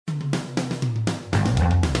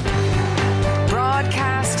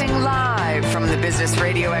Business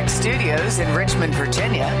Radio X studios in Richmond,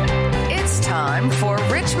 Virginia, it's time for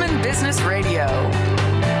Richmond Business Radio.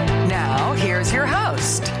 Now, here's your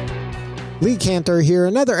host. Lee Cantor here,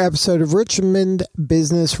 another episode of Richmond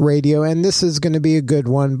Business Radio, and this is going to be a good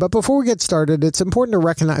one. But before we get started, it's important to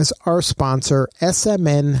recognize our sponsor,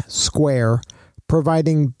 SMN Square,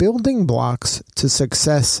 providing building blocks to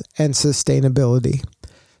success and sustainability.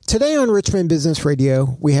 Today on Richmond Business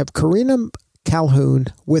Radio, we have Karina Calhoun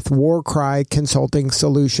with Warcry Consulting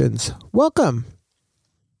Solutions. Welcome.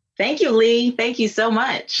 Thank you, Lee. Thank you so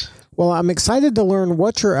much. Well, I'm excited to learn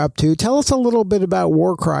what you're up to. Tell us a little bit about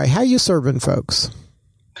Warcry. How you serving folks?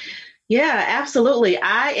 Yeah, absolutely.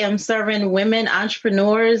 I am serving women,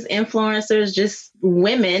 entrepreneurs, influencers, just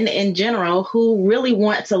women in general who really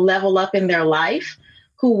want to level up in their life,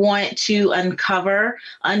 who want to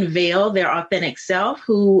unveil their authentic self,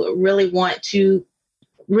 who really want to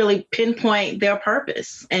really pinpoint their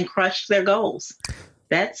purpose and crush their goals.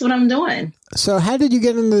 That's what I'm doing. So how did you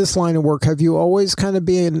get into this line of work? Have you always kind of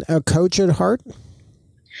been a coach at heart?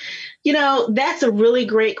 You know, that's a really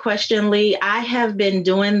great question, Lee. I have been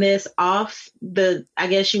doing this I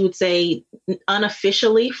guess you would say,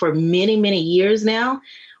 unofficially for many, many years now.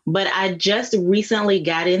 But I just recently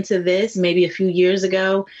got into this maybe a few years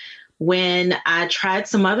ago when I tried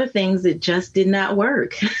some other things that just did not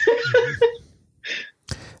work.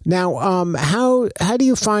 Now, how do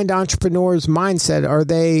you find entrepreneurs' mindset? Are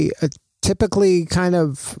they typically kind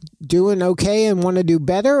of doing okay and want to do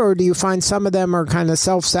better, or do you find some of them are kind of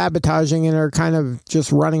self-sabotaging and are kind of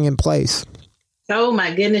just running in place? Oh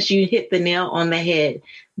my goodness, you hit the nail on the head.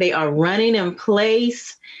 They are running in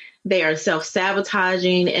place. They are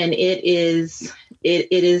self-sabotaging, and it is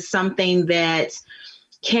something that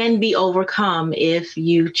can be overcome if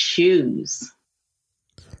you choose.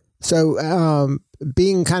 So,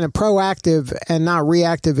 being kind of proactive and not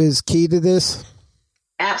reactive is key to this?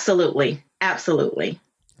 Absolutely. Absolutely.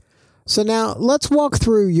 So now let's walk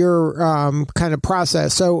through your kind of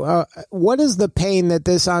process. So what is the pain that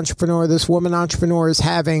this woman entrepreneur is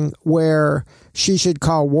having where she should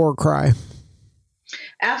call Warcry?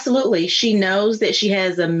 Absolutely. She knows that she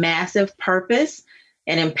has a massive purpose,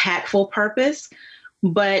 an impactful purpose,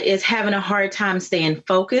 but is having a hard time staying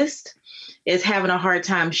focused, is having a hard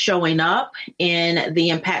time showing up in the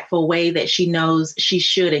impactful way that she knows she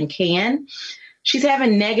should and can. She's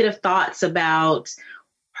having negative thoughts about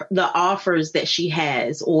the offers that she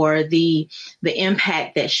has or the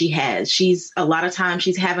impact that she has. A lot of times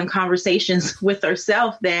she's having conversations with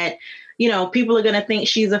herself that, people are going to think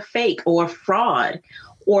she's a fake or a fraud,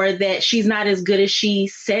 or that she's not as good as she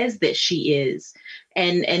says that she is.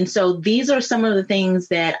 And so these are some of the things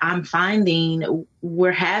that I'm finding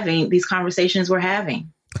these conversations we're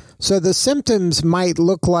having. So the symptoms might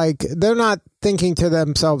look like they're not thinking to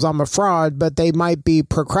themselves, I'm a fraud, but they might be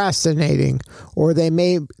procrastinating, or they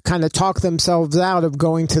may kind of talk themselves out of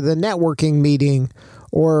going to the networking meeting,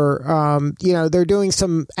 or, they're doing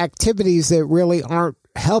some activities that really aren't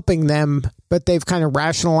helping them, but they've kind of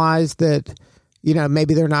rationalized that,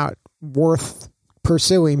 maybe they're not worth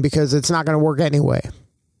pursuing because it's not going to work anyway.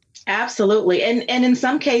 Absolutely. And in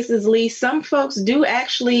some cases, Lee, some folks do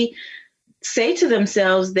actually say to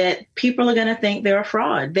themselves that people are going to think they're a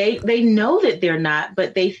fraud. They know that they're not,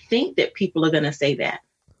 but they think that people are going to say that.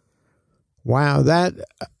 Wow.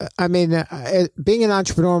 Being an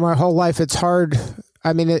entrepreneur my whole life, it's hard.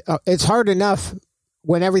 It's hard enough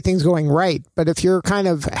when everything's going right. But if you're kind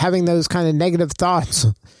of having those kind of negative thoughts,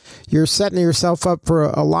 you're setting yourself up for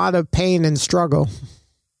a lot of pain and struggle.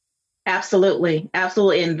 Absolutely.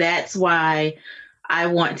 Absolutely. And that's why I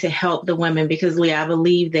want to help the women, because, Lee, I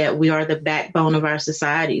believe that we are the backbone of our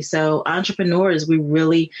society. So entrepreneurs, we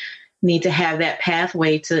really need to have that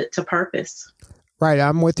pathway to purpose. Right.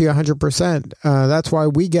 I'm with you 100%. That's why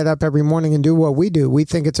we get up every morning and do what we do. We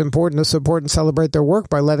think it's important to support and celebrate their work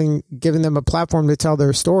by giving them a platform to tell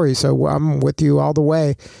their story. So I'm with you all the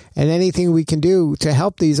way. And anything we can do to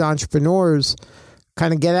help these entrepreneurs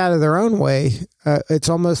kind of get out of their own way, it's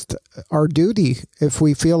almost our duty. If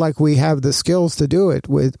we feel like we have the skills to do it,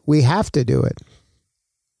 we have to do it.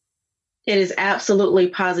 It is absolutely,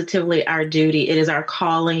 positively our duty. It is our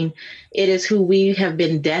calling. It is who we have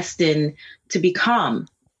been destined to become.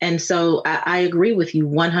 And so I agree with you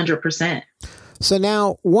 100%. So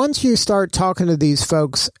now, once you start talking to these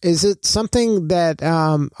folks, is it something that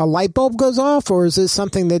a light bulb goes off, or is this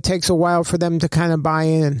something that takes a while for them to kind of buy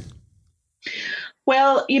in?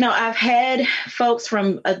 Well, I've had folks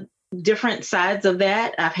from different sides of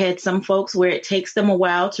that. I've had some folks where it takes them a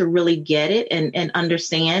while to really get it and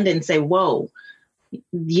understand and say, whoa,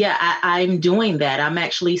 yeah, I'm doing that. I'm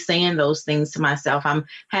actually saying those things to myself. I'm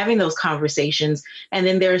having those conversations. And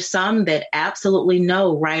then there's some that absolutely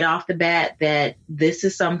know right off the bat that this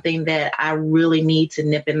is something that I really need to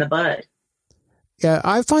nip in the bud. Yeah,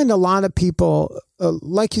 I find a lot of people,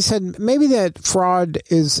 like you said, maybe that fraud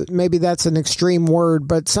is, maybe that's an extreme word,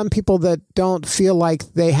 but some people that don't feel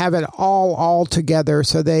like they have it all together,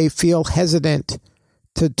 so they feel hesitant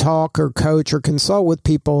to talk or coach or consult with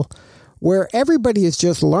people, where everybody is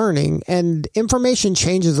just learning and information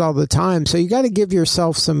changes all the time. So you got to give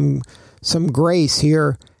yourself some grace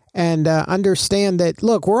here and understand that,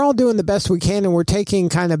 look, we're all doing the best we can and we're taking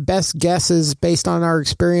kind of best guesses based on our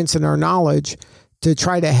experience and our knowledge to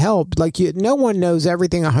try to help. Like, no one knows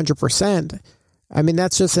everything 100%. I mean,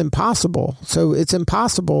 that's just impossible. So it's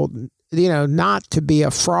impossible, not to be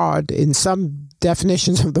a fraud in some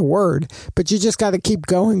definitions of the word, but you just got to keep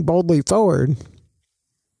going boldly forward.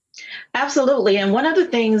 Absolutely. And one of the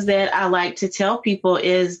things that I like to tell people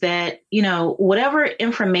is that, whatever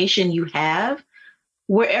information you have,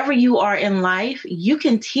 wherever you are in life, you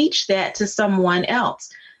can teach that to someone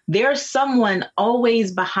else. There's someone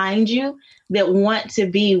always behind you that want to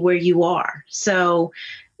be where you are. So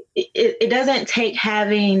it doesn't take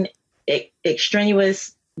having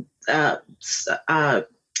extraneous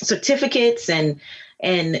certificates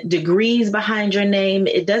and degrees behind your name.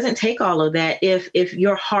 It doesn't take all of that if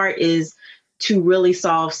your heart is to really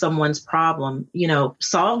solve someone's problem.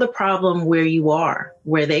 Solve the problem where you are,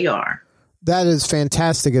 where they are. That is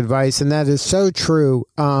fantastic advice, and that is so true.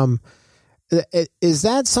 Is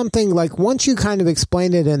that something, like, once you kind of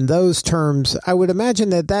explain it in those terms, I would imagine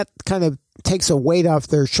that kind of takes a weight off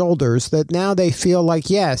their shoulders, that now they feel like,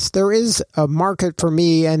 yes, there is a market for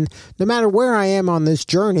me, and no matter where I am on this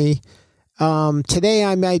journey, today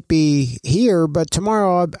I might be here, but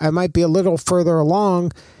tomorrow I might be a little further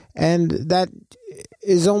along, and that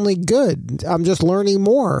is only good. I'm just learning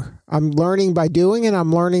more. I'm learning by doing it.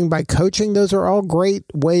 I'm learning by coaching. Those are all great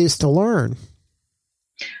ways to learn.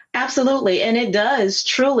 Absolutely. And it does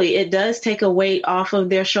take a weight off of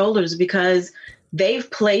their shoulders because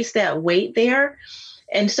they've placed that weight there.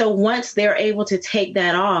 And so once they're able to take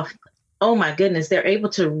that off, oh my goodness, they're able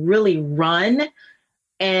to really run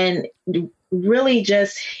and really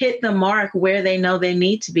just hit the mark where they know they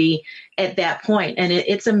need to be at that point. And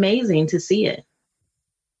it's amazing to see it.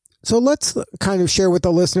 So let's kind of share with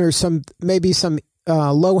the listeners some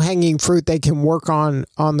low-hanging fruit they can work on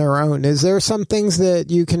their own. Is there some things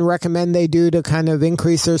that you can recommend they do to kind of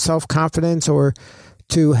increase their self-confidence or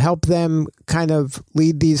to help them kind of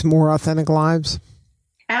lead these more authentic lives?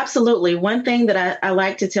 Absolutely. One thing that I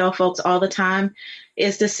like to tell folks all the time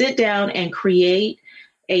is to sit down and create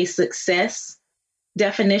a success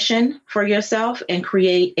definition for yourself and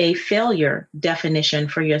create a failure definition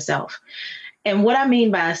for yourself. And what I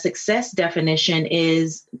mean by a success definition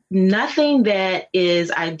is nothing that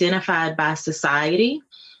is identified by society,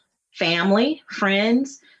 family,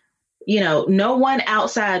 friends, no one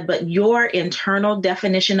outside but your internal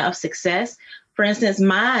definition of success. For instance,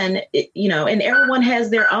 mine, and everyone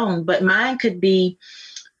has their own, but mine could be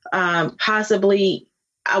possibly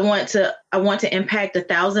I want to impact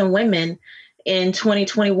 1,000 women in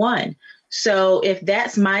 2021. So if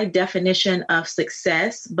that's my definition of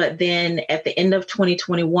success, but then at the end of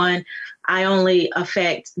 2021, I only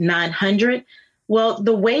affect 900, well,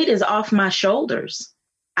 the weight is off my shoulders.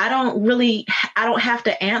 I don't have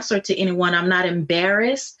to answer to anyone. I'm not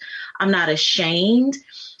embarrassed. I'm not ashamed.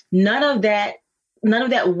 None of that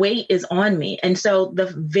weight is on me. And so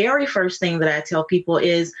the very first thing that I tell people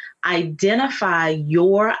is identify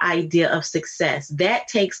your idea of success. That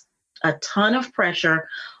takes a ton of pressure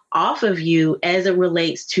off of you as it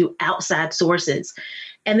relates to outside sources.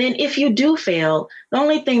 And then if you do fail, the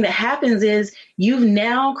only thing that happens is you've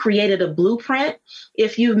now created a blueprint.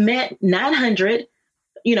 If you've met 900,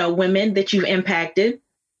 women that you've impacted,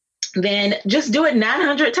 then just do it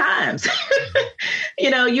 900 times.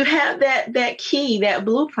 You have that key, that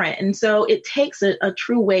blueprint. And so it takes a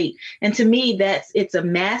true weight. And to me, it's a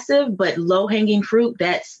massive but low hanging fruit.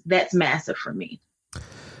 That's massive for me.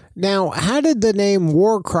 Now, how did the name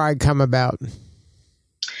War Cry come about?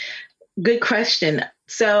 Good question.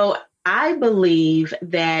 So I believe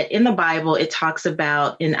that in the Bible, it talks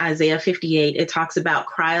about, in Isaiah 58, it talks about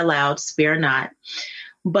cry aloud, spare not.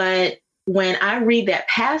 But when I read that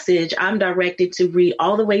passage, I'm directed to read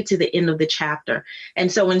all the way to the end of the chapter.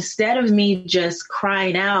 And so instead of me just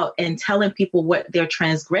crying out and telling people what their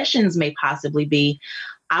transgressions may possibly be,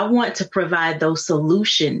 I want to provide those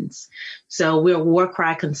solutions. So we're War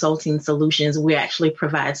Cry Consulting Solutions. We actually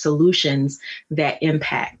provide solutions that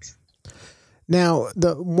impact. Now,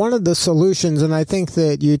 one of the solutions, and I think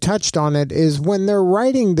that you touched on it, is when they're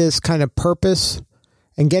writing this kind of purpose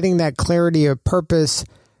and getting that clarity of purpose,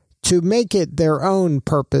 to make it their own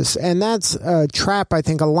purpose. And that's a trap I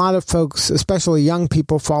think a lot of folks, especially young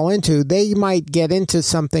people, fall into. They might get into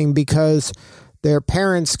something because their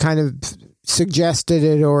parents kind of suggested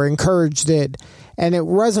it or encouraged it, and it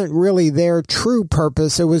wasn't really their true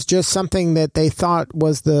purpose. It was just something that they thought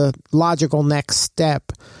was the logical next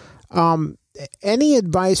step. Any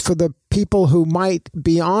advice for the people who might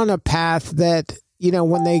be on a path that,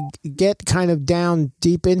 when they get kind of down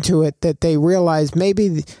deep into it, that they realize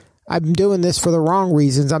maybe I'm doing this for the wrong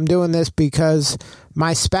reasons. I'm doing this because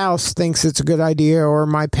my spouse thinks it's a good idea or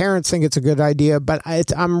my parents think it's a good idea, but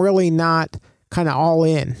I'm really not kind of all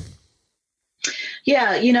in.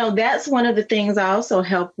 Yeah, that's one of the things I also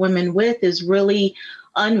help women with is really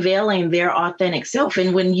unveiling their authentic self.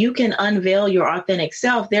 And when you can unveil your authentic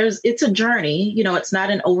self, it's a journey. It's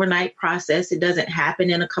not an overnight process. It doesn't happen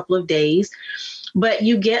in a couple of days. But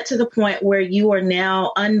you get to the point where you are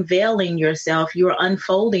now unveiling yourself, you're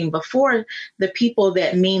unfolding before the people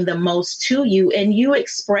that mean the most to you. And you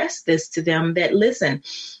express this to them that, listen,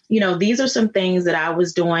 these are some things that I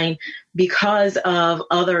was doing because of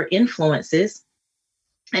other influences.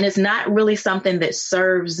 And it's not really something that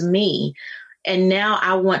serves me. And now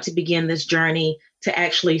I want to begin this journey to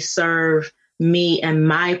actually serve me and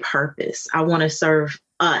my purpose. I want to serve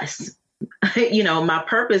us. My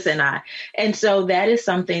purpose and I. And so that is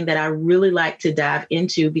something that I really like to dive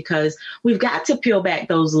into because we've got to peel back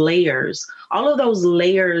those layers, all of those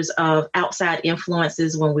layers of outside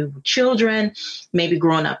influences when we were children, maybe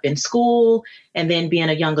growing up in school and then being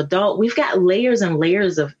a young adult. We've got layers and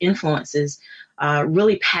layers of influences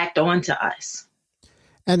really packed onto us.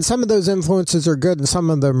 And some of those influences are good and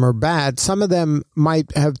some of them are bad. Some of them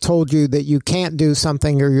might have told you that you can't do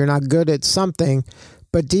something or you're not good at something.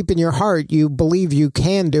 But deep in your heart, you believe you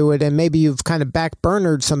can do it, and maybe you've kind of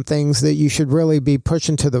backburnered some things that you should really be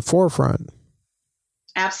pushing to the forefront.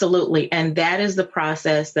 Absolutely. And that is the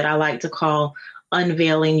process that I like to call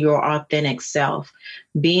unveiling your authentic self,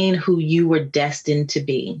 being who you were destined to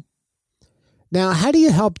be. Now, how do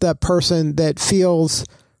you help that person that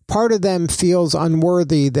part of them feels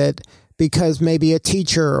unworthy, that because maybe a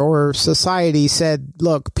teacher or society said,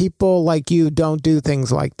 look, people like you don't do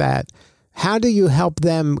things like that? How do you help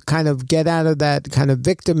them kind of get out of that kind of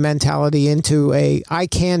victim mentality into I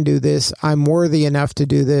can do this, I'm worthy enough to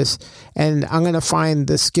do this, and I'm going to find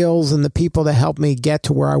the skills and the people to help me get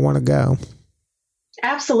to where I want to go?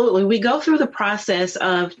 Absolutely. We go through the process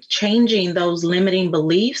of changing those limiting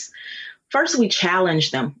beliefs. First, we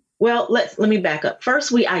challenge them. Well, let me back up.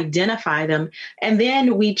 First, we identify them, and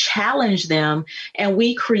then we challenge them, and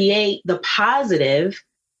we create the positive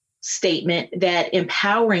statement, that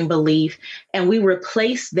empowering belief, and we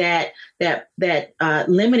replace that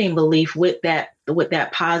limiting belief with that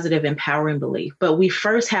positive empowering belief. But we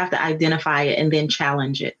first have to identify it and then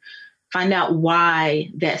challenge it. Find out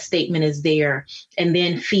why that statement is there, and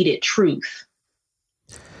then feed it truth.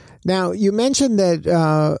 Now, you mentioned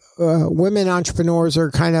that women entrepreneurs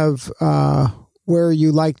are kind of where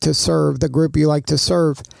you like to serve, the group you like to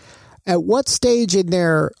serve. At what stage in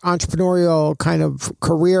their entrepreneurial kind of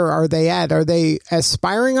career are they at? Are they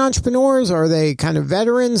aspiring entrepreneurs? Are they kind of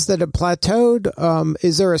veterans that have plateaued?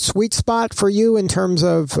 Is there a sweet spot for you in terms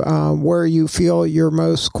of where you feel you're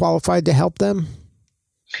most qualified to help them?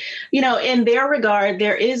 In their regard,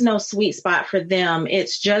 there is no sweet spot for them.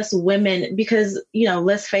 It's just women because,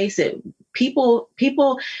 let's face it, people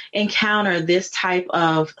encounter this type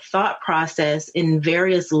of thought process in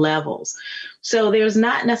various levels. So there's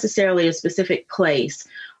not necessarily a specific place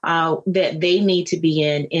that they need to be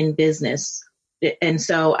in business. And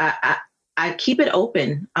so I keep it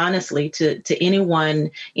open, honestly, to any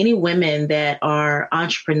women that are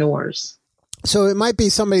entrepreneurs. So it might be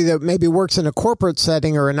somebody that maybe works in a corporate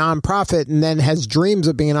setting or a nonprofit and then has dreams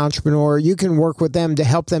of being an entrepreneur. You can work with them to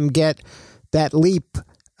help them get that leap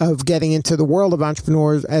of getting into the world of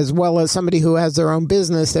entrepreneurs, as well as somebody who has their own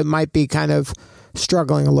business that might be kind of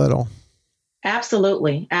struggling a little.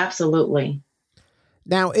 Absolutely. Absolutely.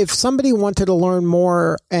 Now, if somebody wanted to learn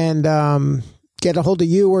more and get a hold of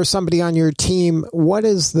you or somebody on your team, what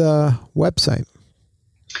is the website?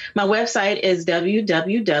 My website is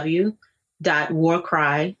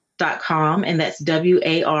www.warkry.com, and that's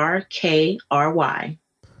WARKRY.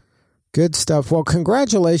 Good stuff. Well,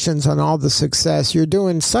 congratulations on all the success. You're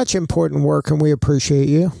doing such important work, and we appreciate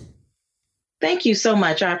you. Thank you so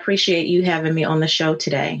much. I appreciate you having me on the show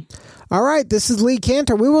today. All right. This is Lee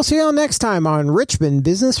Cantor. We will see you all next time on Richmond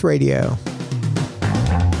Business Radio.